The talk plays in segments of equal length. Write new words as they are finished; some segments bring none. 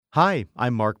Hi,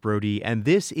 I'm Mark Brody, and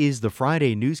this is the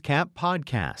Friday Newscap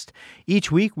podcast. Each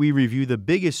week, we review the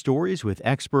biggest stories with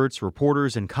experts,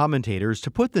 reporters, and commentators to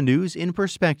put the news in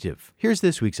perspective. Here's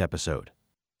this week's episode.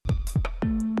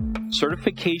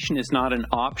 Certification is not an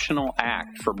optional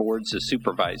act for boards of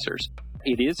supervisors.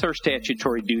 It is our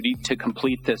statutory duty to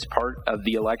complete this part of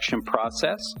the election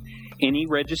process. Any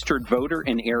registered voter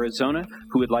in Arizona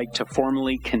who would like to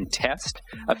formally contest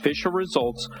official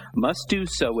results must do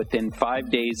so within 5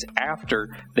 days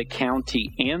after the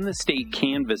county and the state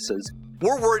canvasses.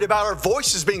 We're worried about our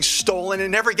voices being stolen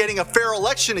and never getting a fair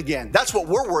election again. That's what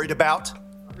we're worried about.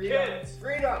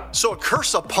 Freedom. So a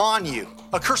curse upon you,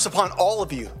 a curse upon all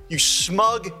of you, you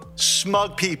smug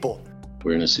people.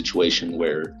 We're in a situation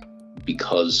where,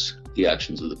 because the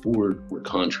actions of the board were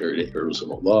contrary to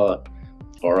Arizona law,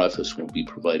 our office won't be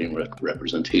providing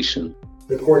representation.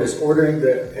 The court is ordering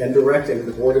and directing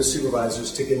the Board of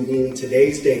Supervisors to convene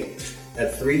today's date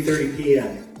at 3:30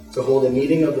 p.m. to hold a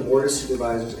meeting of the Board of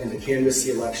Supervisors and to canvass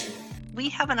the election. We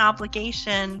have an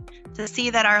obligation to see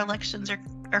that our elections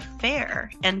are fair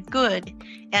and good,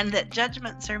 and that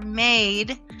judgments are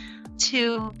made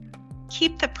to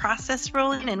keep the process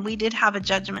rolling. And we did have a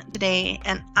judgment today,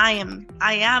 and I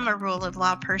am a rule of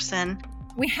law person.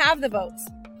 We have the votes.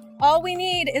 All we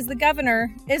need is for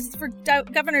Governor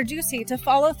Ducey to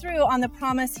follow through on the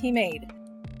promise he made.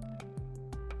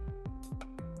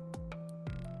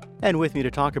 And with me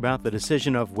to talk about the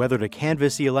decision of whether to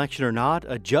canvass the election or not,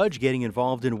 a judge getting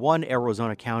involved in one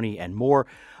Arizona county and more,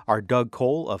 are Doug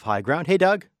Cole of High Ground. Hey,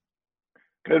 Doug.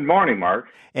 Good morning, Mark.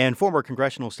 And former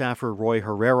congressional staffer Roy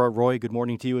Herrera. Roy, good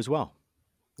morning to you as well.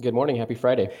 Good morning. Happy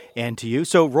Friday. And to you.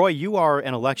 So, Roy, you are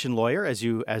an election lawyer, as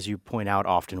you point out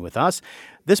often with us.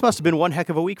 This must have been one heck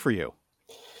of a week for you.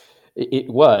 It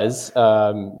was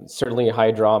certainly a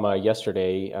high drama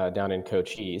yesterday down in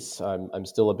Cochise. I'm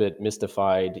still a bit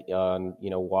mystified on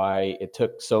why it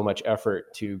took so much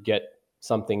effort to get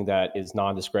something that is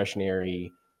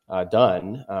non-discretionary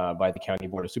done by the County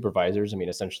Board of Supervisors. I mean,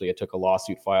 essentially, it took a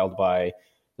lawsuit filed by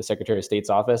the Secretary of State's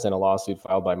office and a lawsuit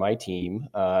filed by my team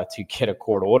to get a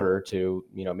court order to,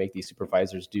 make these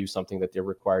supervisors do something that they're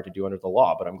required to do under the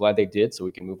law. But I'm glad they did, so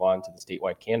we can move on to the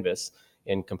statewide canvass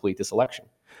and complete this election.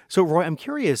 So, Roy, I'm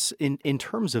curious, in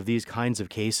terms of these kinds of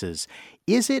cases,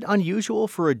 is it unusual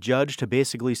for a judge to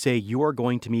basically say you are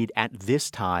going to meet at this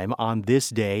time on this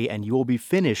day and you will be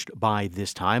finished by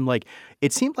this time? Like,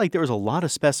 it seemed like there was a lot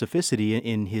of specificity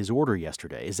in his order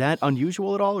yesterday. Is that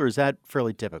unusual at all, or is that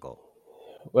fairly typical?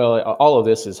 Well, all of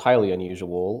this is highly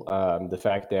unusual. The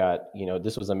fact that,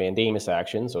 this was a mandamus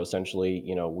action. So essentially,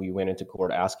 we went into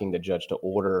court asking the judge to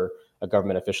order a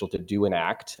government official to do an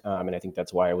act. And I think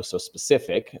that's why it was so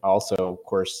specific. Also, of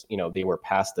course, they were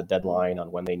past the deadline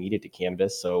on when they needed to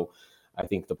canvass. So I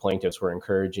think the plaintiffs were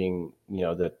encouraging,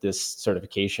 that this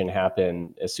certification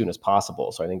happen as soon as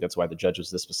possible. So I think that's why the judge was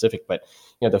this specific. But,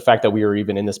 the fact that we were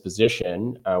even in this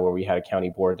position where we had a county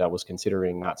board that was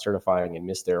considering not certifying and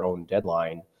missed their own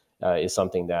deadline is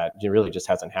something that really just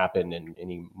hasn't happened in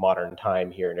any modern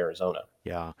time here in Arizona.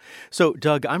 Yeah. So,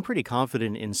 Doug, I'm pretty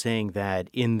confident in saying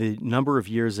that in the number of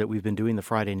years that we've been doing the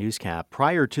Friday Newscap,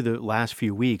 prior to the last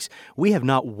few weeks, we have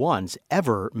not once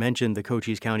ever mentioned the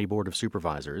Cochise County Board of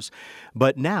Supervisors.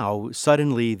 But now,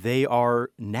 suddenly, they are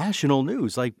national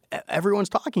news. Like, everyone's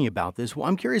talking about this. Well,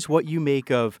 I'm curious what you make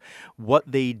of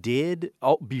what they did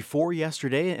before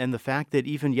yesterday and the fact that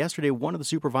even yesterday, one of the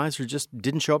supervisors just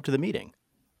didn't show up to the meeting.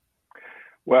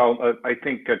 Well, I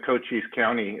think Cochise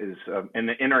County is an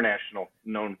international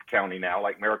known county now,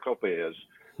 like Maricopa is,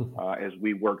 as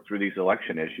we work through these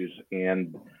election issues.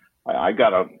 And I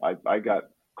got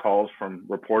calls from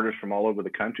reporters from all over the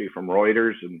country, from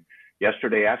Reuters, and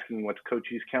yesterday asking what's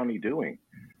Cochise County doing.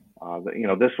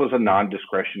 This was a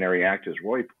non-discretionary act, as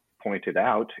Roy pointed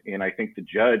out, and I think the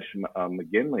judge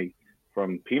McGinley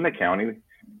from Pima County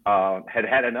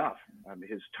had enough.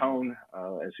 His tone,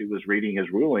 as he was reading his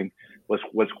ruling,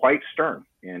 was quite stern,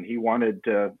 and he wanted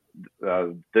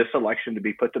this election to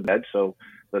be put to bed so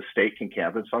the state can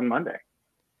canvass on Monday.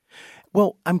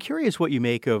 Well, I'm curious what you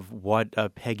make of what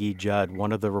Peggy Judd,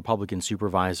 one of the Republican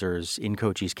supervisors in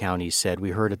Cochise County, said.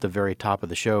 We heard at the very top of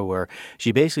the show where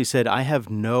she basically said, I have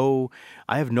no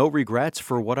regrets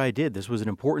for what I did. This was an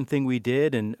important thing we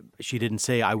did. And she didn't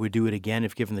say I would do it again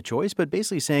if given the choice, but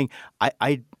basically saying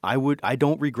I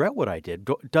don't regret what I did.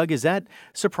 Doug, is that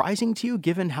surprising to you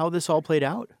given how this all played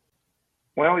out?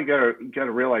 Well, you got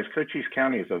to realize Cochise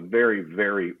County is a very,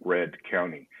 very red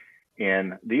county.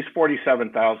 And these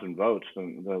 47,000 votes,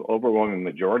 the overwhelming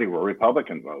majority were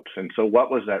Republican votes. And so what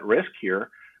was at risk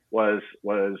here was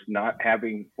not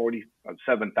having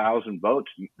 47,000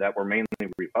 votes that were mainly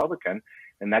Republican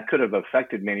and that could have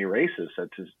affected many races,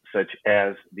 such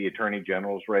as the Attorney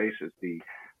General's race, as the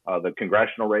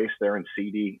congressional race there in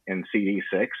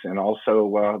CD6, and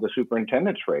also the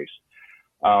superintendent's race.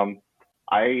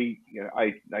 I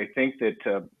think that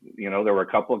there were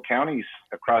a couple of counties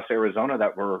across Arizona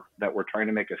that were trying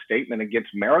to make a statement against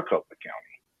Maricopa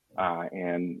County,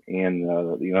 and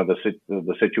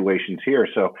the situations here.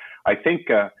 So I think,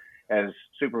 as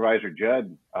Supervisor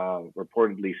Judd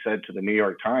reportedly said to the New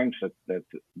York Times, that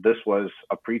this was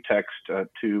a pretext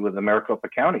to the Maricopa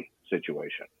County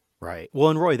situation. Right. Well,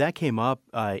 and Roy, that came up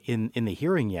in the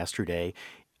hearing yesterday.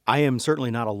 I am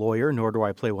certainly not a lawyer, nor do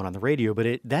I play one on the radio,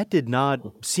 but that did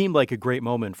not seem like a great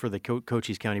moment for the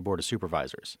Cochise County Board of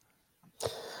Supervisors.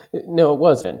 No, it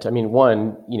wasn't. I mean,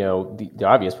 one, the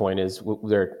obvious point is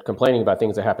they're complaining about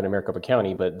things that happen in Maricopa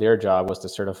County, but their job was to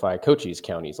certify Cochise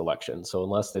County's election. So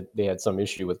unless they had some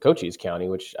issue with Cochise County,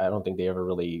 which I don't think they ever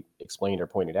really explained or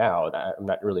pointed out, I'm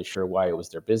not really sure why it was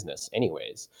their business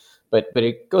anyways. But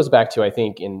it goes back to, I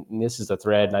think, and this is a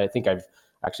thread, and I think I've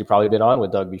actually probably been on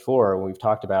with Doug before when we've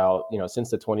talked about, since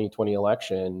the 2020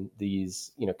 election,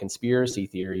 these, conspiracy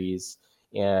theories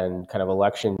and kind of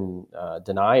election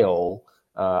denial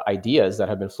ideas that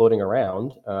have been floating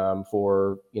around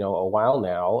for, a while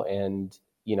now. And,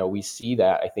 we see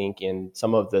that, I think, in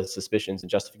some of the suspicions and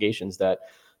justifications that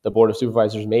the Board of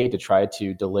Supervisors made to try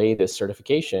to delay this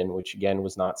certification, which, again,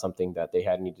 was not something that they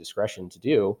had any discretion to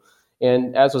do.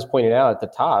 And as was pointed out at the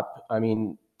top, I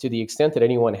mean, to the extent that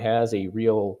anyone has a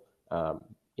real,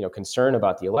 concern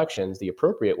about the elections, the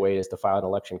appropriate way is to file an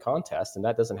election contest, and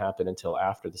that doesn't happen until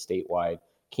after the statewide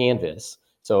canvass.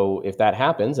 So if that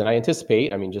happens, and I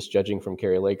anticipate, just judging from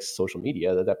Kari Lake's social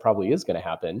media, that probably is going to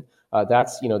happen,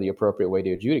 that's, the appropriate way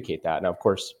to adjudicate that. Now, of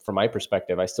course, from my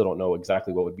perspective, I still don't know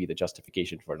exactly what would be the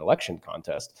justification for an election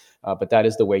contest, but that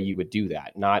is the way you would do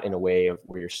that, not in a way of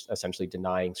where you're essentially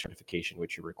denying certification,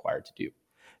 which you're required to do.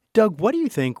 Doug, what do you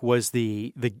think was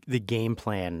the game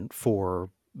plan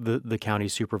for the county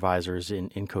supervisors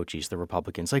in Cochise, the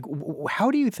Republicans? Like,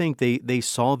 how do you think they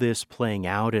saw this playing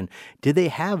out, and did they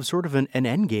have sort of an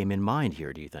end game in mind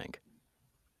here, do you think?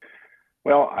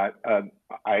 Well,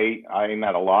 I'm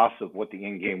at a loss of what the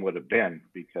end game would have been,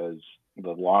 because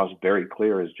the law is very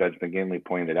clear, as Judge McGinley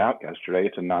pointed out yesterday.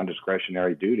 It's a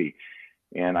non-discretionary duty,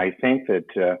 and I think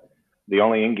that the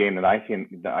only end game that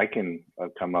I can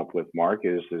come up with, Mark,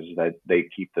 is that they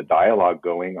keep the dialogue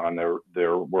going on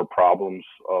there were problems,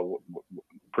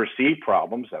 perceived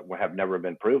problems that have never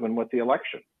been proven with the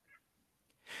election.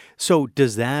 So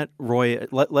does that, Roy,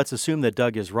 let's assume that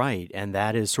Doug is right, and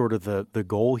that is sort of the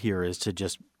goal here, is to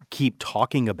just keep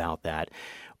talking about that.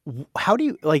 How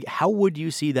would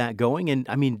you see that going? And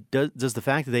I mean, does the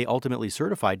fact that they ultimately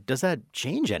certified, does that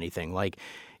change anything? Like,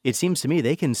 it seems to me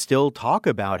they can still talk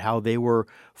about how they were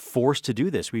forced to do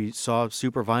this. We saw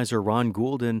Supervisor Ron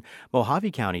Gould in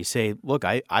Mojave County say, look,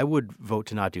 I would vote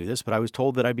to not do this, but I was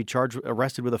told that I'd be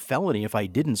arrested with a felony if I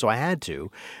didn't, so I had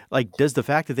to. Like, does the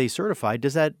fact that they certified,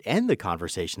 does that end the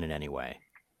conversation in any way?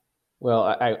 Well,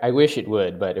 I wish it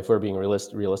would, but if we're being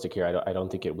realistic here, I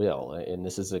don't think it will. And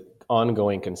this is an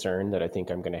ongoing concern that I think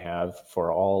I'm going to have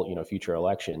for all, future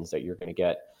elections, that you're going to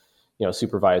get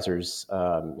supervisors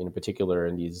in particular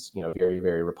in these, very,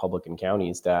 very Republican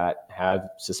counties that have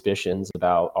suspicions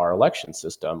about our election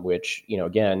system, which,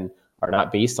 again, are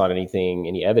not based on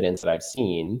any evidence that I've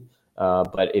seen,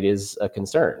 but it is a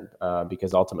concern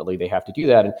because ultimately they have to do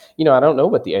that. And, I don't know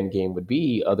what the end game would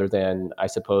be other than, I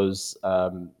suppose,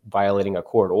 violating a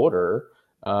court order.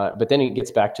 But then it gets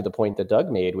back to the point that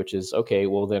Doug made, which is, okay,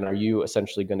 well, then are you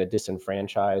essentially going to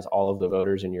disenfranchise all of the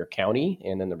voters in your county?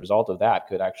 And then the result of that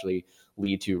could actually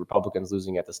lead to Republicans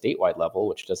losing at the statewide level,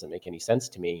 which doesn't make any sense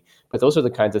to me. But those are the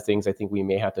kinds of things I think we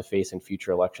may have to face in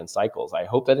future election cycles. I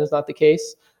hope that is not the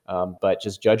case. But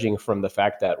just judging from the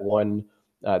fact that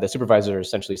the supervisors are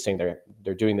essentially saying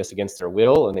they're doing this against their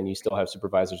will, and then you still have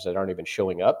supervisors that aren't even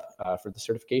showing up for the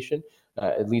certification,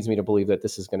 it leads me to believe that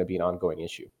this is going to be an ongoing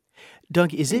issue.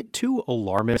 Doug, is it too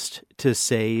alarmist to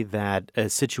say that a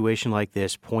situation like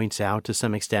this points out to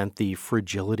some extent the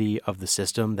fragility of the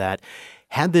system, that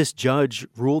had this judge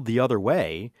ruled the other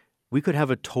way, we could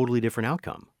have a totally different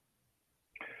outcome?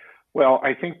 Well,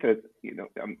 I think that,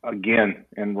 again,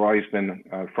 and Roy's been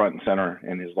front and center,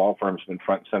 and his law firm's been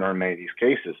front and center in many of these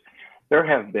cases. There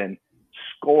have been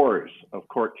scores of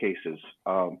court cases,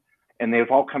 and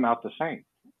they've all come out the same.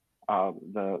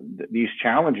 These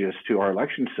challenges to our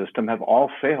election system have all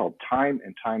failed time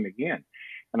and time again.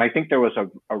 And I think there was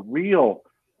a real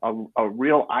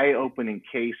eye-opening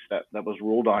case that was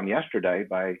ruled on yesterday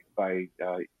by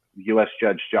U.S.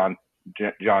 Judge John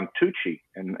Tucci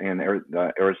in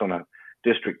the Arizona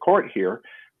District Court here,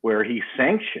 where he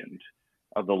sanctioned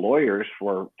the lawyers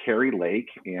for Kari Lake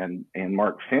and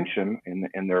Mark Finchem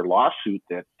in their lawsuit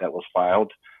that was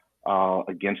filed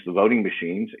against the voting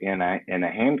machines and a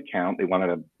hand count. They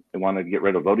wanted to get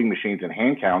rid of voting machines and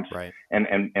hand counts, right, and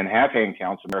have hand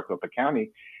counts in Maricopa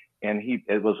County. And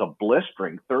it was a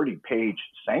blistering 30-page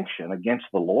sanction against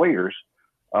the lawyers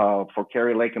for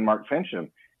Kari Lake and Mark Finchem,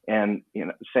 and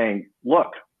saying,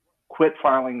 look, quit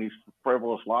filing these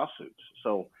frivolous lawsuits.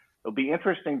 So it'll be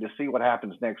interesting to see what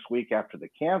happens next week after the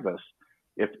canvass,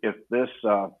 if this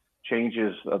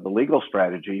changes the legal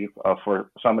strategy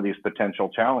for some of these potential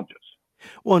challenges.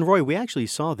 Well, and Roy, we actually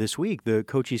saw this week the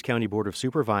Cochise County Board of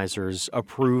Supervisors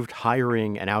approved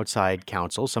hiring an outside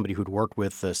counsel, somebody who'd worked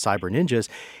with the Cyber Ninjas,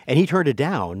 and he turned it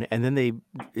down. And then they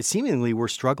seemingly were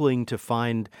struggling to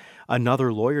find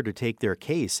another lawyer to take their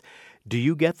case. Do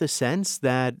you get the sense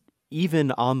that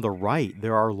even on the right,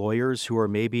 there are lawyers who are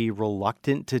maybe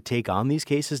reluctant to take on these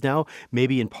cases now,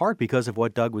 maybe in part because of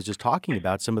what Doug was just talking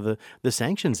about, some of the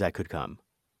sanctions that could come?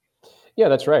 Yeah,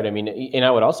 that's right. I mean, and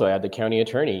I would also add the county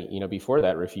attorney, before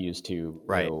that refused to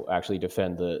actually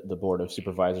defend the Board of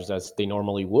Supervisors as they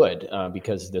normally would,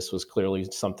 because this was clearly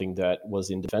something that was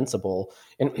indefensible.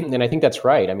 And I think that's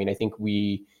right. I mean, I think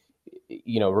we,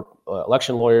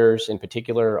 election lawyers in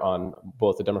particular on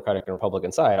both the Democratic and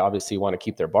Republican side obviously want to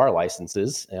keep their bar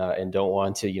licenses and don't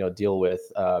want to, deal with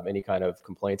any kind of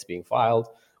complaints being filed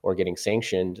or getting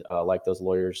sanctioned like those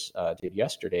lawyers did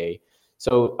yesterday.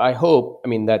 So I hope,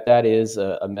 that is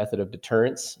a method of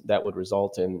deterrence that would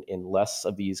result in less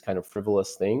of these kind of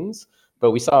frivolous things.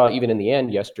 But we saw even in the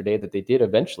end yesterday that they did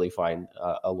eventually find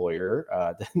a lawyer,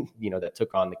 that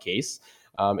took on the case.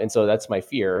 And so that's my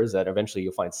fear, is that eventually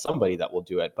you'll find somebody that will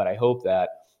do it. But I hope that,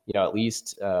 at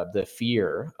least the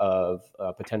fear of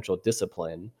potential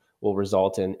discipline will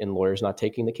result in lawyers not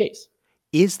taking the case.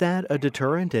 Is that a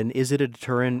deterrent? And is it a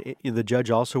deterrent? The judge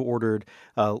also ordered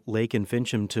Lake and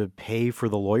Finchem to pay for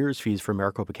the lawyers' fees for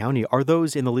Maricopa County. Are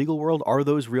those, in the legal world, are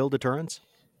those real deterrents?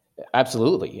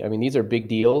 Absolutely. I mean, these are big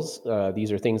deals.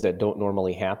 These are things that don't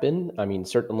normally happen. I mean,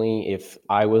 certainly if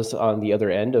I was on the other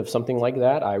end of something like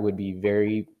that, it would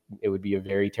be a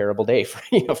very terrible day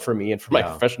for me and for my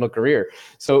professional career.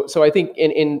 So I think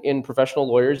in professional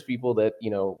lawyers, people that,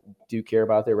 do care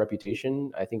about their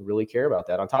reputation, I think really care about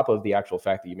that. On top of the actual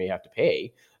fact that you may have to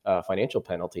pay a financial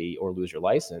penalty or lose your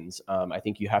license, I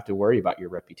think you have to worry about your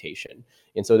reputation.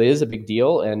 And so it is a big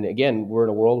deal. And again, we're in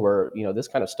a world where, this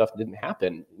kind of stuff didn't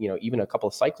happen, even a couple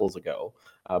of cycles ago.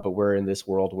 But we're in this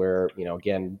world where,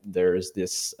 again, there's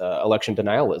this election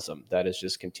denialism that is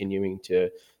just continuing to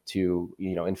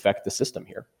infect the system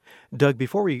here. Doug,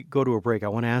 before we go to a break, I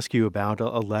want to ask you about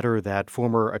a letter that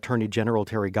former Attorney General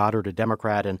Terry Goddard, a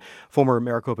Democrat, and former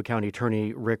Maricopa County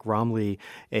Attorney Rick Romley,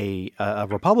 a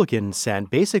Republican, sent,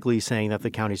 basically saying that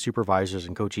the county supervisors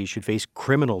in Cochise should face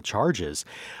criminal charges.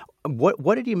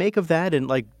 What did you make of that? And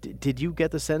did you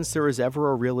get the sense there was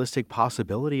ever a realistic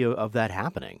possibility of that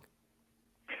happening?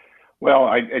 Well,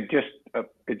 it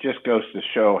just goes to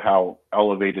show how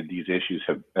elevated these issues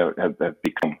have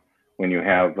become when you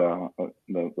have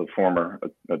the former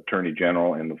Attorney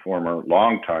General and the former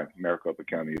longtime Maricopa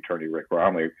County Attorney Rick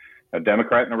Romley, a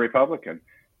Democrat and a Republican,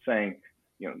 saying,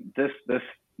 this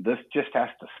just has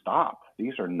to stop.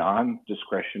 These are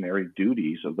non-discretionary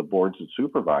duties of the boards of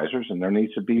supervisors, and there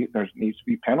needs to be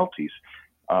penalties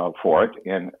for it.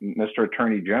 And Mr.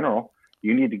 Attorney General,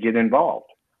 you need to get involved.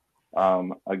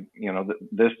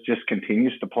 This just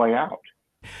continues to play out.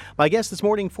 My guest this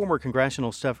morning, former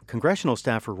congressional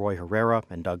staffer Roy Herrera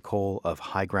and Doug Cole of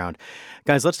High Ground.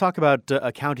 Guys, let's talk about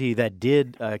a county that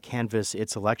did canvass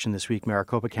its election this week,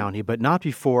 Maricopa County, but not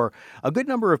before a good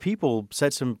number of people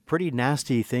said some pretty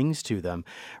nasty things to them.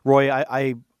 Roy,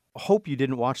 I hope you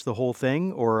didn't watch the whole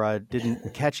thing or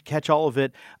didn't catch all of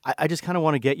it. I just kind of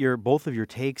want to get both of your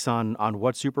takes on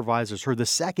what supervisors heard the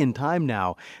second time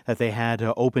now that they had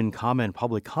open comment,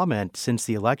 public comment since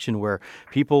the election, where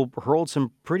people hurled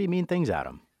some pretty mean things at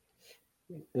them.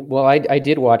 Well, I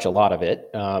did watch a lot of it.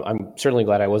 I'm certainly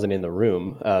glad I wasn't in the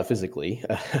room physically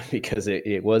because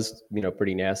it was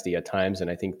pretty nasty at times,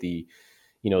 and I think the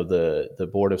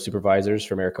Board of Supervisors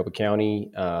for Maricopa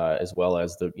County, as well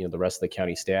as the rest of the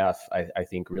county staff, I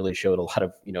think really showed a lot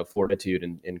of, fortitude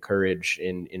and courage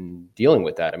in dealing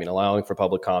with that. I mean, allowing for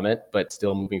public comment, but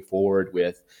still moving forward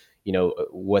with,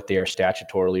 what they are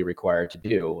statutorily required to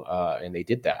do. And they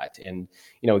did that. And,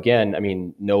 again, I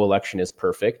mean, no election is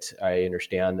perfect. I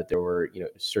understand that there were,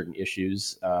 certain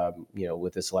issues,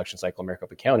 with this election cycle in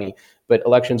Maricopa County, but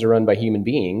elections are run by human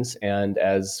beings. And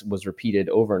as was repeated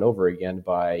over and over again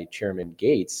by Chairman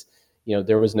Gates,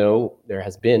 there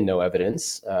has been no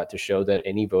evidence to show that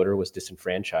any voter was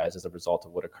disenfranchised as a result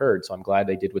of what occurred. So I'm glad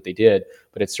they did what they did,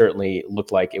 but it certainly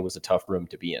looked like it was a tough room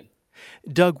to be in.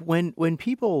 Doug, when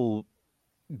people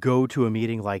go to a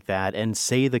meeting like that and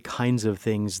say the kinds of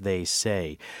things they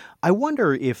say, I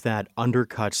wonder if that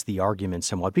undercuts the argument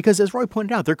somewhat, because as Roy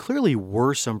pointed out, there clearly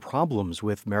were some problems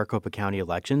with Maricopa County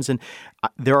elections. And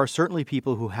there are certainly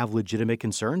people who have legitimate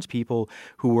concerns, people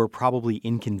who were probably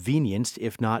inconvenienced,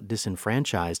 if not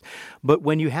disenfranchised. But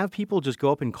when you have people just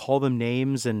go up and call them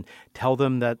names and tell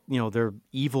them that, they're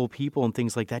evil people and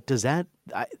things like that, does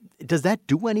that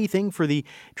do anything for the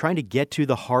trying to get to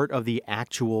the heart of the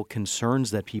actual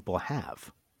concerns that people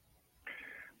have?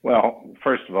 Well,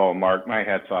 first of all, Mark, my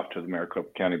hat's off to the Maricopa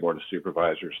County Board of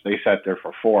Supervisors. They sat there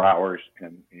for 4 hours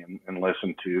and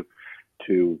listened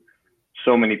to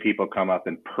so many people come up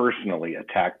and personally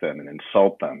attack them and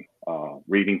insult them,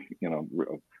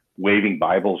 waving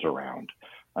Bibles around.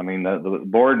 I mean, the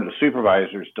board and the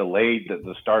supervisors delayed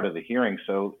the start of the hearing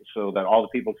so that all the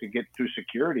people could get through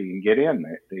security and get in.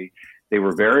 They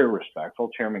were very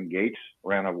respectful. Chairman Gates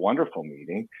ran a wonderful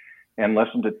meeting and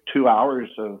listened to 2 hours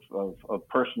of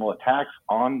personal attacks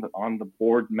on the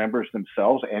board members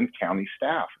themselves and county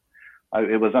staff.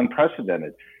 It was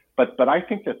unprecedented. But I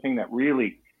think the thing that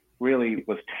really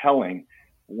was telling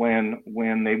when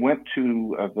they went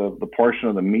to the portion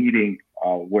of the meeting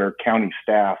where county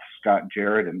staff, Scott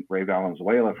Jarrett and Ray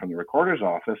Valenzuela from the recorder's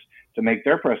office, to make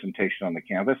their presentation on the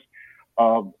canvas,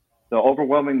 the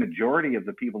overwhelming majority of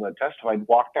the people that testified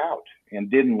walked out and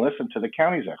didn't listen to the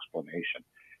county's explanation.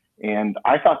 And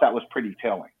I thought that was pretty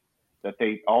telling, that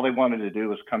all they wanted to do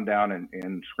was come down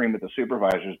and scream at the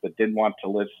supervisors, but didn't want to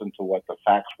listen to what the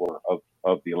facts were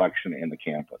of the election in the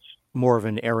canvas. More of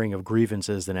an airing of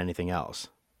grievances than anything else.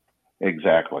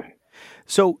 Exactly.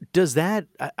 So does that,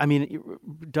 I mean,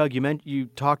 Doug, you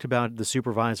talked about the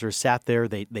supervisors sat there,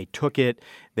 they took it,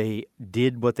 they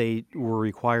did what they were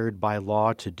required by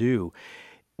law to do.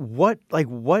 What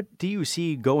do you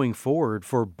see going forward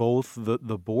for both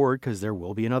the board, because there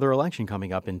will be another election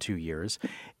coming up in 2 years,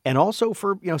 and also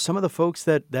for some of the folks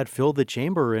that filled the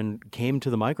chamber and came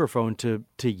to the microphone to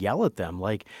yell at them?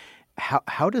 Like,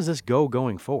 how does this go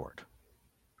going forward?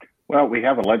 Well, we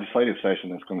have a legislative session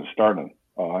that's going to start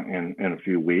in a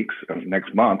few weeks, early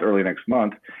next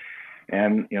month,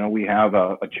 and we have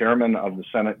a chairman of the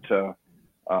Senate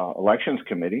Elections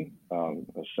Committee,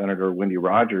 Senator Wendy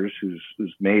Rogers,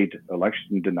 who's made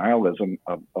election denialism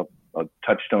a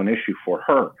touchstone issue for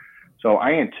her. So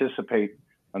I anticipate,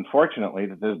 unfortunately,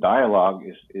 that this dialogue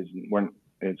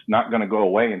it's not going to go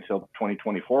away until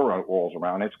 2024 rolls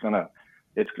around. It's going to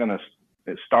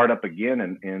start up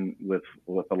again and with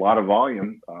a lot of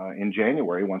volume in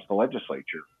January once the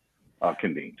legislature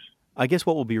convenes. I guess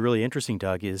what will be really interesting,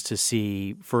 Doug, is to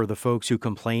see for the folks who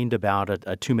complained about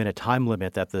a 2-minute time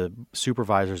limit that the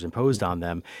supervisors imposed on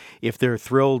them, if they're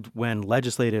thrilled when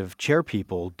legislative chair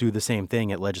people do the same thing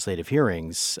at legislative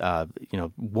hearings.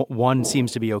 One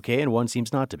seems to be okay and one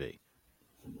seems not to be.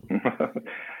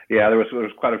 Yeah, there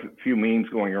was quite a few memes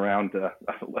going around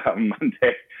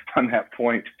Monday on that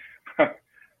point.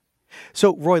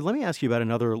 So, Roy, let me ask you about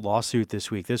another lawsuit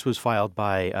this week. This was filed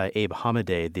by Abe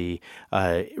Hamadeh, the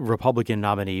Republican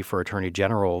nominee for Attorney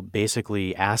General,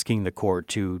 basically asking the court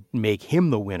to make him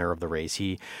the winner of the race.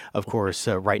 He, of course,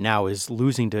 right now is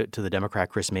losing to the Democrat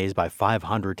Chris Mays by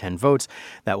 510 votes.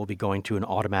 That will be going to an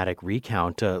automatic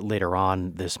recount later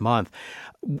on this month.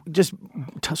 Just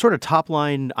sort of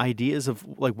top-line ideas of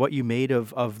like what you made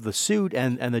of the suit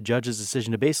and the judge's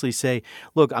decision to basically say,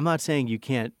 look, I'm not saying you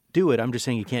can't do it. I'm just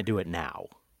saying you can't do it now.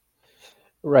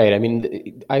 Right. I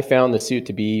mean, I found the suit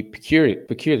to be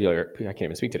peculiar. I can't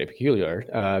even speak today.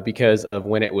 Peculiar because of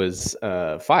when it was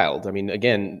filed. I mean,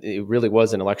 again, it really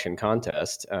was an election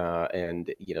contest,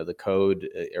 and the code,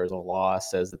 Arizona law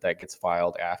says that gets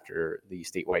filed after the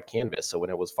statewide canvass. So when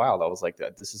it was filed, I was like,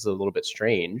 this is a little bit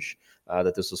strange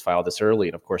that this was filed this early.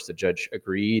 And of course, the judge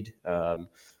agreed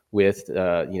with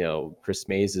Chris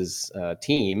Mays's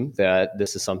team that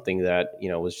this is something that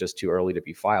was just too early to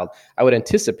be filed. I would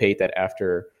anticipate that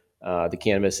after the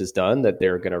canvass is done, that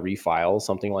they're going to refile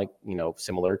something like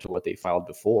similar to what they filed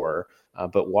before.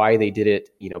 But why they did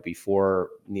it before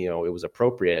it was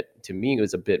appropriate, to me, it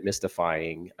was a bit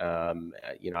mystifying. I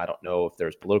don't know if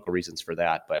there's political reasons for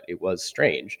that, but it was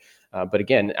strange. But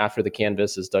again, after the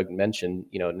canvass, as Doug mentioned,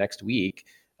 next week,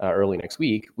 early next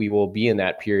week, we will be in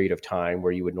that period of time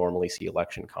where you would normally see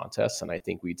election contests. And I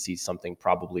think we'd see something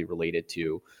probably related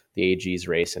to the AG's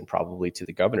race and probably to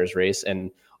the governor's race. And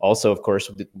also, of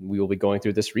course, we will be going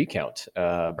through this recount.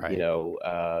 Right.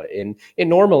 And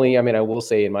normally, I mean, I will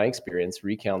say in my experience,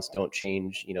 recounts don't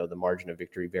change, the margin of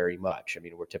victory very much. I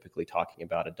mean, we're typically talking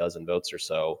about a dozen votes or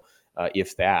so,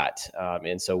 if that.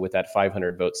 And so with that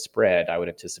 500 vote spread, I would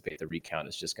anticipate the recount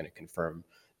is just going to confirm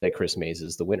that Kris Mayes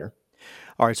is the winner.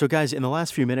 All right, so guys, in the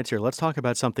last few minutes here, let's talk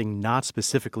about something not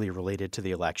specifically related to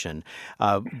the election.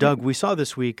 Doug, we saw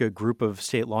this week a group of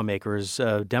state lawmakers,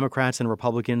 Democrats and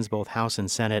Republicans, both House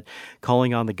and Senate,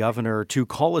 calling on the governor to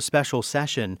call a special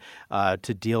session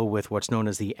to deal with what's known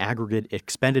as the aggregate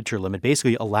expenditure limit,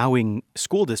 basically allowing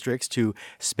school districts to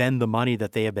spend the money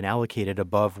that they have been allocated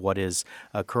above what is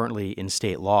currently in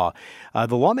state law.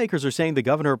 The lawmakers are saying the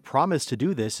governor promised to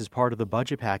do this as part of the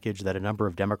budget package that a number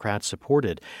of Democrats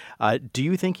supported. Do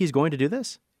you think he's going to do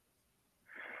this?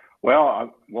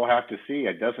 Well, we'll have to see.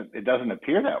 It doesn't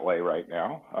appear that way right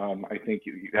now. I think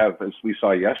you have, as we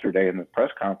saw yesterday in the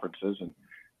press conferences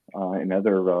and in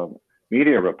other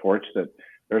media reports, that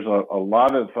there's a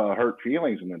lot of hurt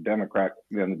feelings in the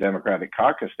Democratic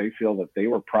caucus. They feel that they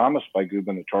were promised by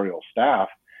gubernatorial staff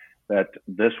that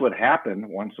this would happen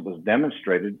once it was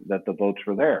demonstrated that the votes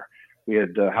were there. We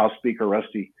had House Speaker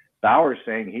Rusty Bowers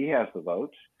saying he has the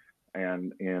votes.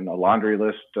 And a laundry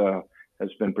list has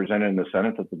been presented in the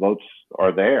Senate that the votes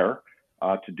are there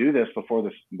to do this before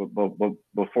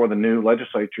the new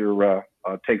legislature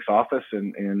takes office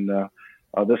and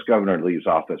this governor leaves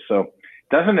office. So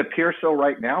it doesn't appear so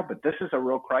right now, but this is a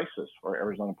real crisis for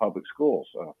Arizona Public Schools.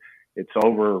 It's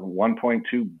over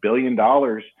 $1.2 billion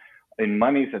in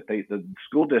monies that the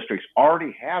school districts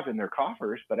already have in their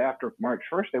coffers, but after March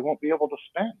 1st, they won't be able to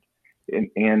spend.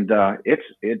 And it's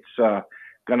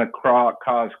going to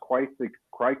cause quite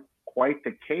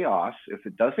the chaos if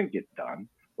it doesn't get done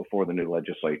before the new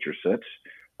legislature sits,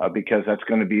 because that's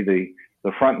going to be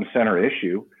the front and center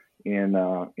issue in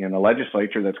a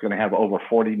legislature that's going to have over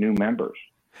 40 new members.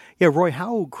 Yeah, Roy,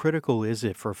 how critical is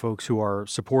it for folks who are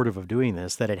supportive of doing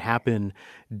this that it happen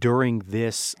during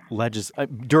this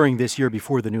year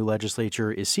before the new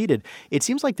legislature is seated? It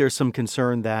seems like there's some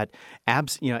concern that,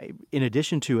 in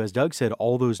addition to, as Doug said,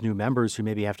 all those new members who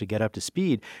maybe have to get up to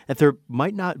speed, that there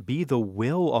might not be the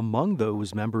will among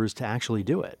those members to actually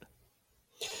do it.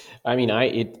 I mean,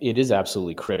 it is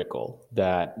absolutely critical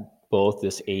that both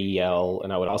this AEL,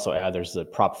 and I would also add there's the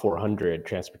Prop 400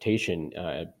 transportation,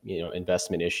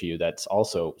 investment issue that's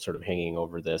also sort of hanging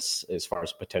over this as far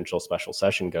as potential special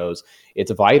session goes.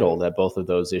 It's vital that both of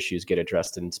those issues get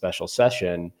addressed in special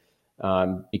session,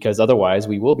 because otherwise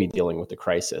we will be dealing with the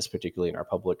crisis, particularly in our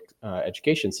public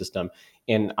education system.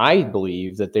 And I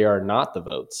believe that there are not the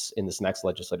votes in this next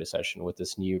legislative session with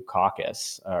this new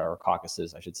caucus, or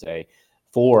caucuses, I should say,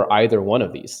 for either one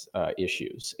of these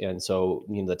issues. And so,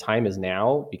 the time is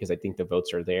now, because I think the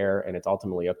votes are there, and it's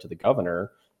ultimately up to the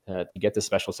governor to get the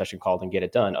special session called and get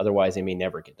it done. Otherwise, it may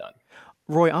never get done.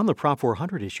 Roy, on the Prop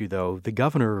 400 issue, though,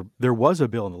 there was a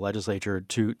bill in the legislature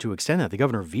to extend that. The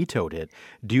governor vetoed it.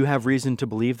 Do you have reason to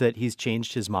believe that he's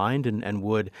changed his mind and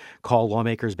would call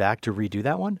lawmakers back to redo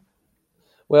that one?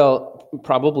 Well,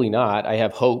 probably not. I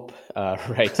have hope,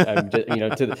 right?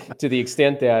 To the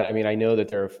extent that, I know that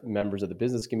there are members of the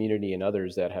business community and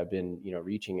others that have been,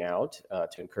 reaching out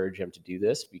to encourage him to do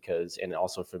this, and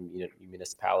also from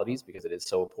municipalities, because it is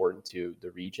so important to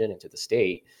the region and to the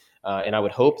state. And I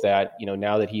would hope that,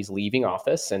 now that he's leaving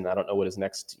office, and I don't know what his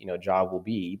next, job will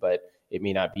be, but it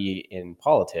may not be in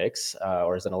politics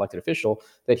or as an elected official,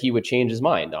 that he would change his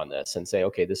mind on this and say,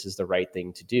 okay, this is the right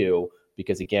thing to do.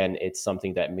 Because again, it's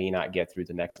something that may not get through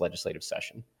the next legislative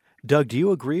session. Doug, do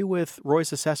you agree with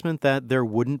Roy's assessment that there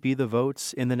wouldn't be the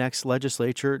votes in the next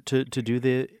legislature to do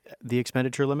the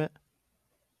expenditure limit?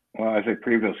 Well, as I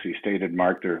previously stated,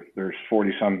 Mark, there's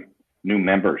 40-some new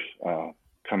members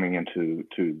coming into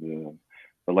the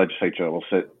legislature that will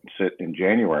sit in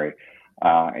January,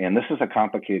 and this is a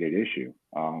complicated issue.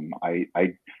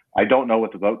 I don't know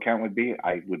what the vote count would be.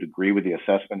 I would agree with the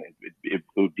assessment. It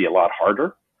would be a lot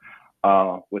harder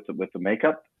with the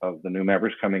makeup of the new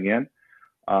members coming in,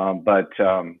 but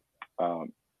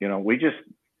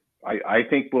I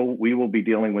think we will be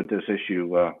dealing with this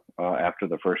issue after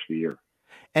the first of the year.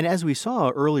 And as we saw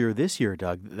earlier this year,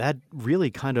 Doug, that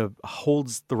really kind of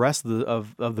holds the rest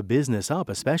of the business up,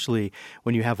 especially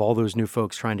when you have all those new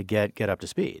folks trying to get up to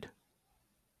speed.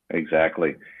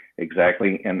 Exactly,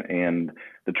 and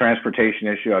the transportation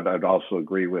issue, I'd also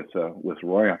agree with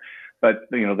Roy. But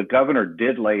the governor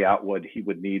did lay out what he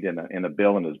would need in a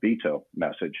bill in his veto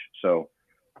message. So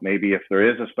maybe if there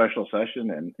is a special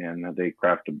session and they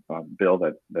craft a bill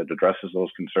that addresses those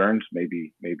concerns,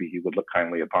 maybe he would look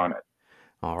kindly upon it.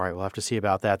 All right, we'll have to see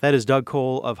about that. That is Doug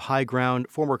Cole of High Ground,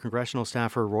 former congressional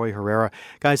staffer Roy Herrera.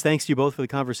 Guys, thanks to you both for the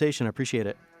conversation. I appreciate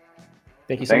it.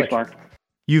 Thank you so much. Thanks, Mark.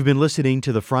 You've been listening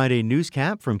to the Friday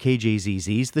Newscap from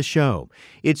KJZZ's The Show.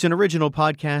 It's an original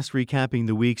podcast recapping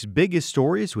the week's biggest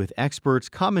stories with experts,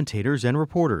 commentators, and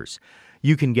reporters.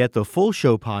 You can get the full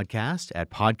show podcast at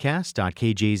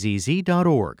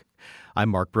podcast.kjzz.org. I'm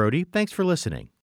Mark Brody. Thanks for listening.